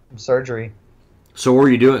out from surgery. So what were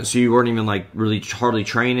you doing? So you weren't even like really hardly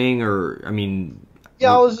training, or I mean?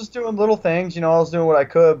 Yeah, I was just doing little things. You know, I was doing what I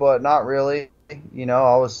could, but not really. You know,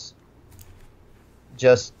 I was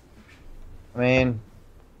just, I mean,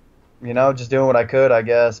 you know, just doing what I could, I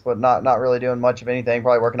guess, but not really doing much of anything.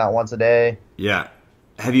 Probably working out once a day. Yeah.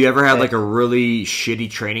 Have you ever had like a really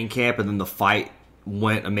shitty training camp and then the fight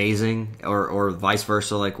went amazing, or vice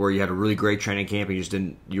versa, like where you had a really great training camp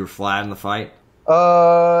and you were flat in the fight?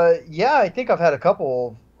 Yeah, I think I've had a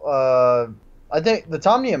couple. I think the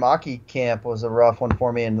Tom Niamaki camp was a rough one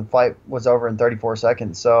for me, and the fight was over in 34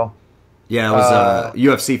 seconds. So yeah, it was a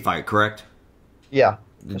UFC fight, correct? Yeah,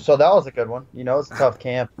 so that was a good one. You know, it's a tough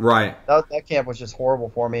camp. Right. That camp was just horrible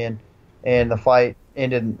for me, and the fight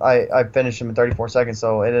ended. I finished him in 34 seconds,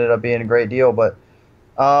 so it ended up being a great deal. But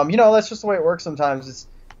you know, that's just the way it works sometimes.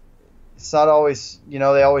 It's not always, you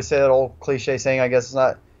know, they always say that old cliche saying, I guess it's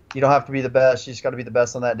not, you don't have to be the best, you just got to be the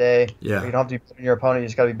best on that day. Yeah. Or you don't have to be better than your opponent, you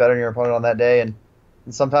just got to be better than your opponent on that day. And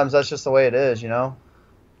sometimes that's just the way it is, you know.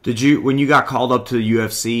 Did you, when you got called up to the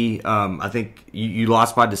UFC, I think you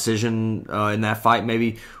lost by decision in that fight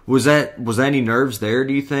maybe, was there any nerves there,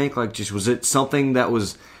 do you think? Like, just was it something that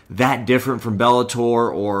was that different from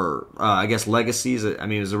Bellator or I guess Legacies? I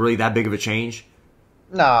mean, was it really that big of a change?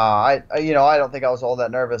 No, I don't think I was all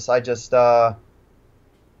that nervous. I just I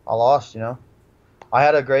lost, you know. I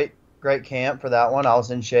had a great camp for that one. I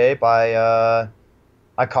was in shape. I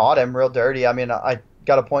caught him real dirty. I mean, I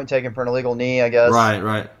got a point taken for an illegal knee, I guess.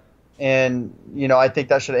 Right. And you know, I think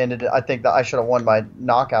that should have ended. I think that I should have won by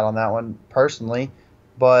knockout on that one personally.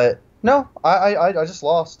 But no, I just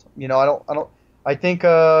lost. You know, I think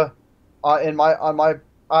I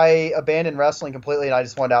abandoned wrestling completely, and I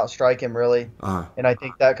just wanted to outstrike him, really. And I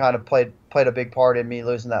think that kind of played a big part in me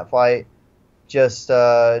losing that fight, just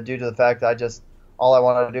due to the fact that all I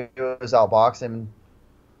wanted to do was outbox him,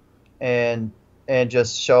 and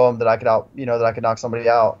just show him that I could knock somebody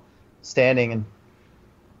out standing. And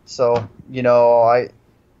so, you know,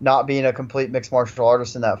 not being a complete mixed martial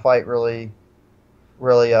artist in that fight really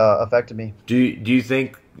affected me. Do you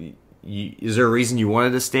think? Is there a reason you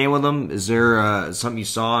wanted to stand with him? Is there something you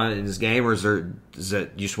saw in his game, or is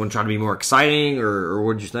that you just want to try to be more exciting, or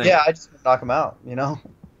what did you think? Yeah, I just want to knock him out, you know.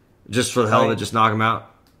 Just for the hell of it, just knock him out?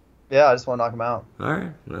 Yeah, I just want to knock him out. All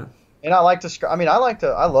right. Yeah. And I like to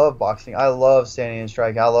I love boxing. I love standing and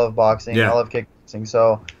striking. I love boxing. Yeah. I love kickboxing.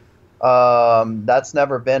 So that's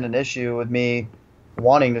never been an issue with me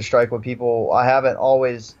wanting to strike with people. I haven't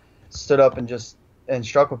always stood up and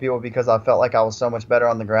struck with people because I felt like I was so much better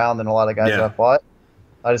on the ground than a lot of guys that I fought.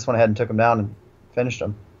 I just went ahead and took them down and finished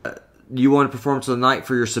them. You won Performance of the Night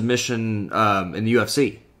for your submission in the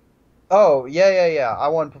UFC. Oh, yeah. I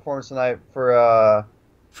won Performance of the Night for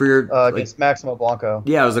your against Maximo Blanco.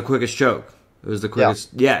 Yeah, it was the quickest choke. It was the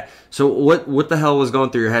quickest. Yeah. So what the hell was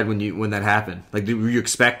going through your head when that happened? Like, were you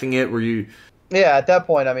expecting it? Were you? Yeah, at that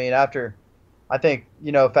point, I mean, after I think,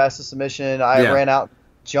 you know, fastest submission, I ran out,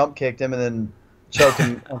 jump kicked him, and then choked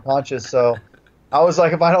him unconscious. So I was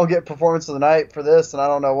like, if I don't get Performance of the Night for this, then I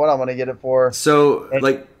don't know what I'm going to get it for. So,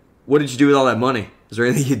 What did you do with all that money? Is there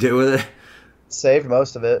anything you did with it? Saved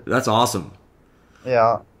most of it. That's awesome.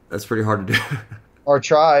 Yeah. That's pretty hard to do. Or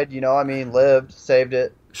tried, I mean, lived, saved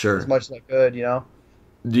it Sure. as much as I could,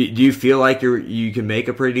 Do you feel like you can make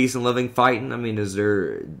a pretty decent living fighting? I mean, is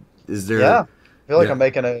there? Yeah. I feel like Yeah. I'm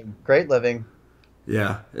making a great living.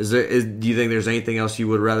 Yeah. Do you think there's anything else you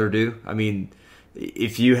would rather do? I mean,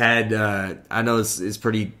 if you had, I know it's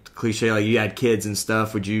pretty cliche, like you had kids and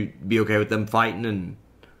stuff, would you be okay with them fighting? And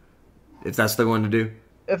if that's what they wanted to do?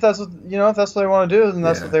 If that's what they want to do, then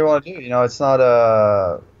that's Yeah. what they want to do. It's not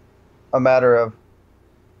a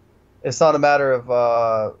matter of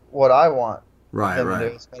what I want Right, them to do.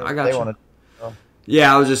 right. It's I what got they you. want to do. So,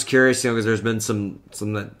 Yeah, I was just curious, because there's been some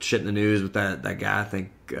that shit in the news with that guy. I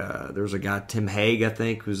think there was a guy, Tim Hague, I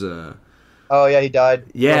think, who's a oh yeah, he died.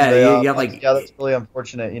 yeah, Yeah, that's really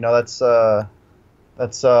unfortunate. That's sad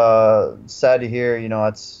to hear.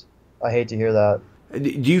 I hate to hear that. Do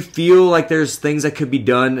you feel like there's things that could be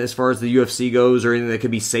done as far as the UFC goes, or anything that could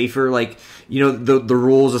be safer? Like, the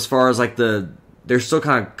rules as far as like they're still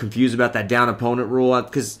kind of confused about that down opponent rule,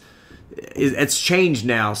 because it's changed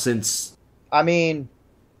now since. I mean,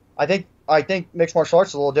 I think mixed martial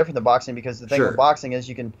arts is a little different than boxing, because the thing Sure. with boxing is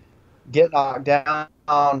you can get knocked down,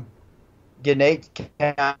 get an 8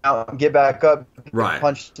 count, get back up, get Right.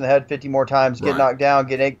 punched in the head 50 more times, get Right. knocked down,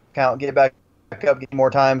 get an 8 count, get back up, get more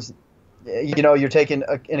times. You're taking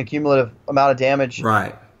an accumulative amount of damage.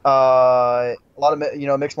 Right. A lot of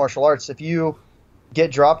mixed martial arts. If you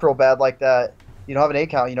get dropped real bad like that, you don't have an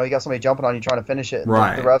 8 count. You got somebody jumping on you trying to finish it. And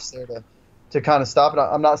Right. The ref's there to kind of stop it.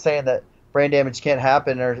 I'm not saying that brain damage can't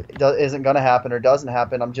happen or isn't going to happen or doesn't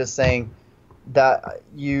happen. I'm just saying that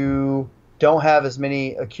you don't have as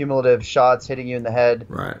many accumulative shots hitting you in the head,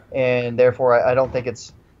 Right. and therefore I don't think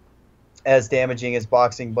it's as damaging as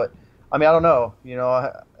boxing. But I mean, I don't know.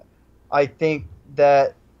 I think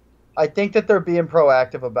that they're being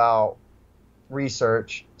proactive about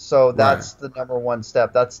research. So that's the number one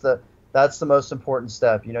step. That's the most important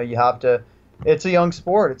step. You have to. It's a young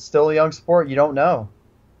sport. It's still a young sport. You don't know.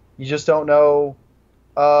 You just don't know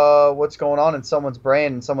what's going on in someone's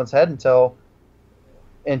brain and someone's head until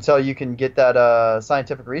you can get that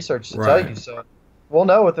scientific research to tell you. So we'll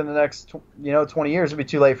know within the next 20 years. It'll be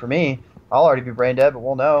too late for me. I'll already be brain dead, but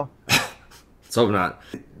we'll know. Let's hope not.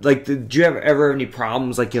 Like, did you ever have any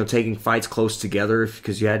problems, like, taking fights close together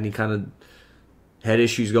because you had any kind of head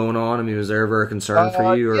issues going on? I mean, was there ever a concern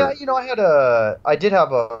for you? Or? Yeah,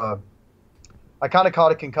 I kind of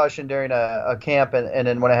caught a concussion during a camp, and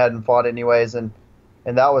then went ahead and fought anyways, and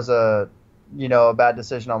that was a bad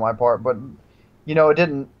decision on my part. But it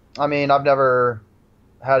didn't. I mean, I've never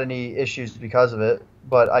had any issues because of it,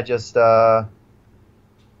 but I just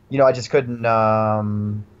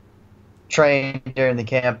couldn't train during the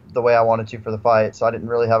camp the way I wanted to for the fight, so I didn't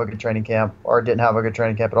really have a good training camp, or didn't have a good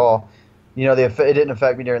training camp at all. It didn't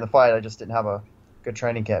affect me during the fight. I just didn't have a good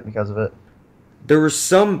training camp because of it. There were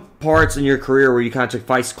some parts in your career where you kind of took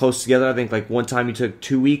fights close together. I think like one time you took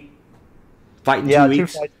 2 week fight in 2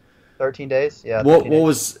 weeks. 2 fights, 13 days. Yeah. What 13 days.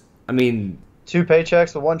 was? I mean, 2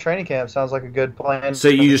 paychecks with 1 training camp sounds like a good plan. so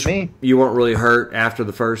you for me. you weren't really hurt after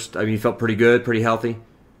the first. I mean, you felt pretty good, pretty healthy.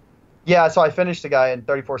 Yeah, so I finished the guy in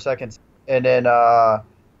 34 seconds, and then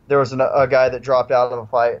there was a guy that dropped out of a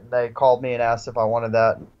fight, and they called me and asked if I wanted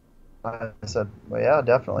that. I said, well, yeah,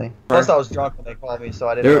 definitely. Plus, I was drunk when they called me, so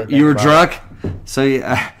I didn't. Really think You were about drunk, so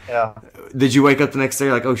yeah. it. Did you wake up the next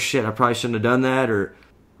day like, oh shit, I probably shouldn't have done that, or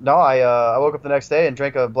No, I woke up the next day and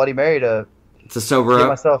drank a Bloody Mary to to sober get up?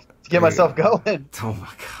 myself going. Oh my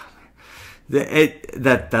god,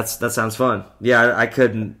 that sounds fun. Yeah, I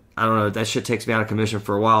couldn't. I don't know. That shit takes me out of commission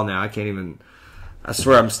for a while now. I can't even. I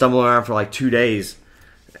swear, I'm stumbling around for like 2 days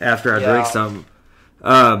after I drink something.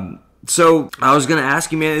 So I was gonna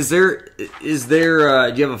ask you, man, is there do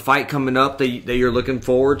you have a fight coming up that you're looking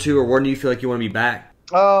forward to, or when do you feel like you want to be back?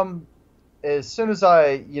 As soon as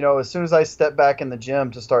I step back in the gym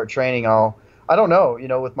to start training, I don't know,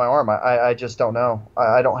 with my arm, I just don't know.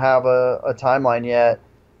 I don't have a timeline yet.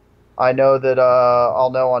 I know that I'll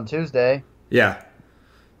know on Tuesday. Yeah.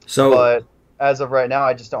 So, but as of right now,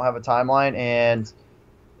 I just don't have a timeline. And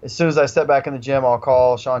as soon as I step back in the gym, I'll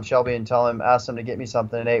call Sean Shelby and ask him to get me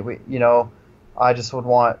something in 8 weeks. I just would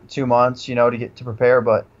want 2 months, to prepare.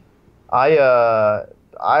 But I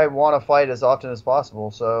want to fight as often as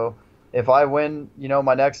possible. So if I win,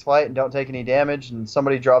 my next fight and don't take any damage, and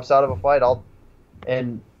somebody drops out of a fight,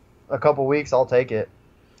 in a couple weeks, I'll take it.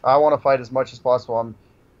 I want to fight as much as possible.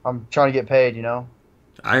 I'm trying to get paid,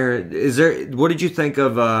 I heard. What did you think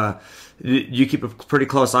of? You keep a pretty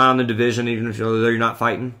close eye on the division, even if you're not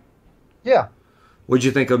fighting. Yeah, What'd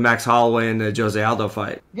you think of Max Holloway and the Jose Aldo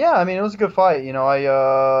fight? Yeah, I mean, it was a good fight. You know,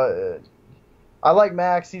 I like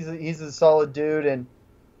Max. He's a solid dude, and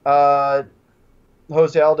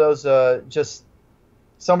Jose Aldo's just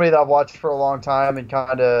somebody that I've watched for a long time, and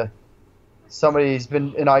kind of somebody who's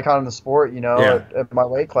been an icon in the sport. You know, at my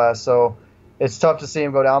weight class. So it's tough to see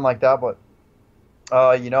him go down like that, but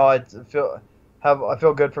you know, I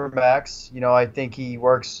feel good for Max. You know, I think he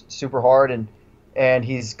works super hard, and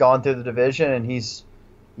he's gone through the division, and he's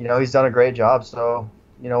done a great job. So,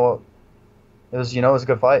 you know, it was a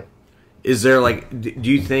good fight. Is there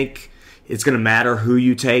do you think it's going to matter who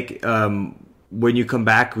you take when you come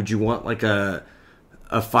back? Would you want like a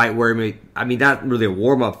fight where not really a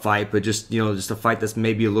warm up fight, but just just a fight that's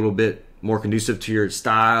maybe a little bit more conducive to your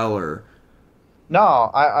style? Or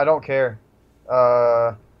no, I don't care.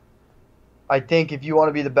 I think if you want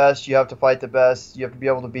to be the best, you have to fight the best. You have to be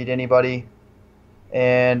able to beat anybody.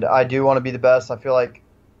 And I do want to be the best. I feel like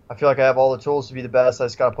I have all the tools to be the best. I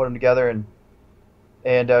just got to put them together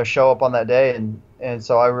and show up on that day. And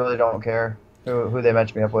so I really don't care who they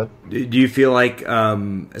match me up with. Do you feel like,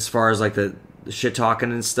 as far as like the shit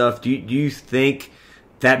talking and stuff, do you think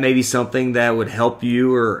that may be something that would help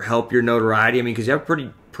you or help your notoriety? I mean, because you have a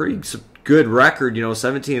pretty good record,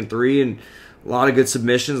 17-3, and a lot of good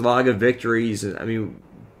submissions, a lot of good victories. I mean,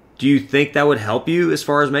 do you think that would help you as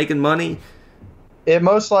far as making money? It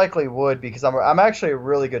most likely would, because I'm actually a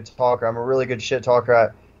really good talker. I'm a really good shit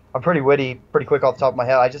talker. I'm pretty witty, pretty quick off the top of my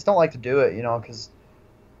head. I just don't like to do it, because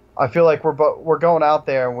I feel like we're going out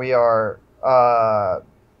there and we're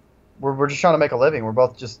just trying to make a living. We're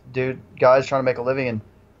both just guys trying to make a living, and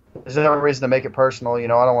there's no reason to make it personal. I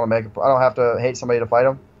don't want to I don't have to hate somebody to fight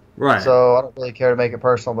them. Right. So I don't really care to make it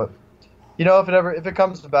personal, but if it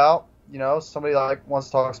comes about, somebody wants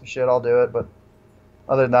to talk some shit, I'll do it. But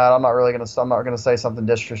other than that, I'm not gonna say something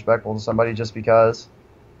disrespectful to somebody just because.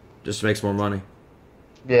 Just makes more money.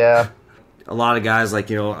 Yeah. A lot of guys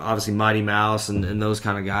obviously Mighty Mouse and those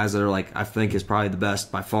kind of guys that are I think is probably the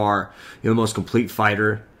best by far, the most complete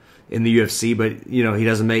fighter in the UFC, but he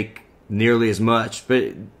doesn't make nearly as much.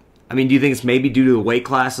 But I mean, do you think it's maybe due to the weight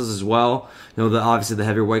classes as well? Obviously the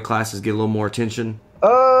heavier weight classes get a little more attention.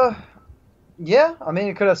 Yeah. I mean,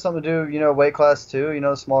 it could have something to do, weight class too.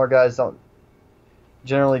 Smaller guys don't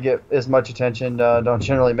generally get as much attention, don't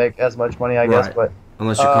generally make as much money, I guess. But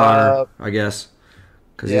unless you're Connor, I guess.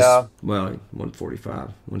 Cause he's 145,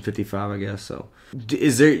 155, I guess. So,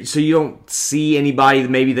 so you don't see anybody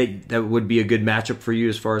maybe that would be a good matchup for you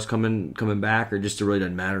as far as coming back, or just it really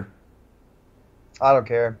doesn't matter? I don't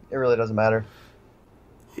care. It really doesn't matter.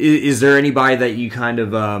 Is there anybody that you kind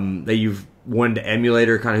of that you've wanted to emulate,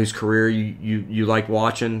 or kind of whose career you like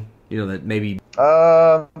watching? That maybe.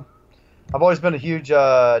 I've always been a huge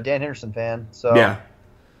Dan Henderson fan. So yeah,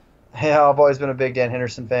 I've always been a big Dan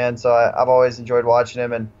Henderson fan. So I've always enjoyed watching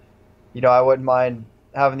him, and I wouldn't mind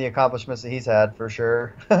having the accomplishments that he's had for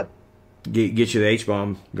sure. Get you the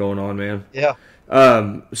H-bomb going on, man. Yeah.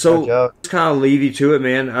 So just kind of leave you to it,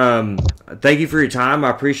 man. Thank you for your time. I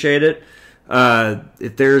appreciate it.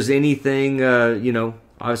 If there's anything,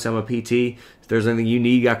 obviously I'm a PT. If there's anything you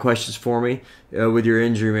need, got questions for me with your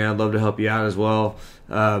injury, man, I'd love to help you out as well.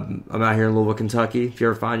 I'm out here in Louisville, Kentucky. If you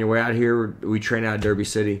ever find your way out here, we train out at Derby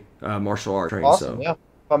City, martial arts training. Awesome, so. Yeah.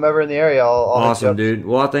 If I'm ever in the area, I'll awesome, dude.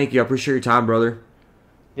 Well, thank you. I appreciate your time, brother.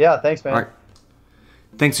 Yeah, thanks, man. All right.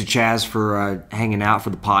 Thanks to Chaz for hanging out for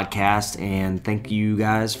the podcast, and thank you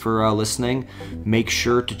guys for listening. Make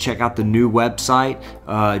sure to check out the new website,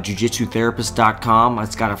 jiu-jitsutherapist.com.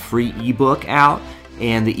 It's got a free ebook out,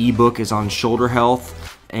 and the ebook is on shoulder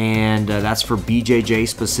health, and that's for BJJ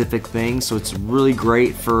specific things. So it's really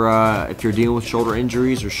great for if you're dealing with shoulder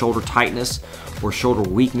injuries or shoulder tightness or shoulder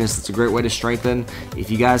weakness. It's a great way to strengthen. If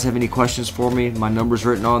you guys have any questions for me, my number's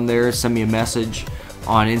written on there. Send me a message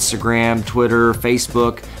on Instagram, Twitter,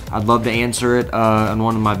 Facebook. I'd love to answer it on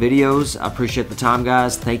one of my videos. I appreciate the time,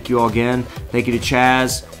 guys. Thank you all again. Thank you to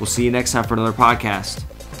Chaz. We'll see you next time for another podcast.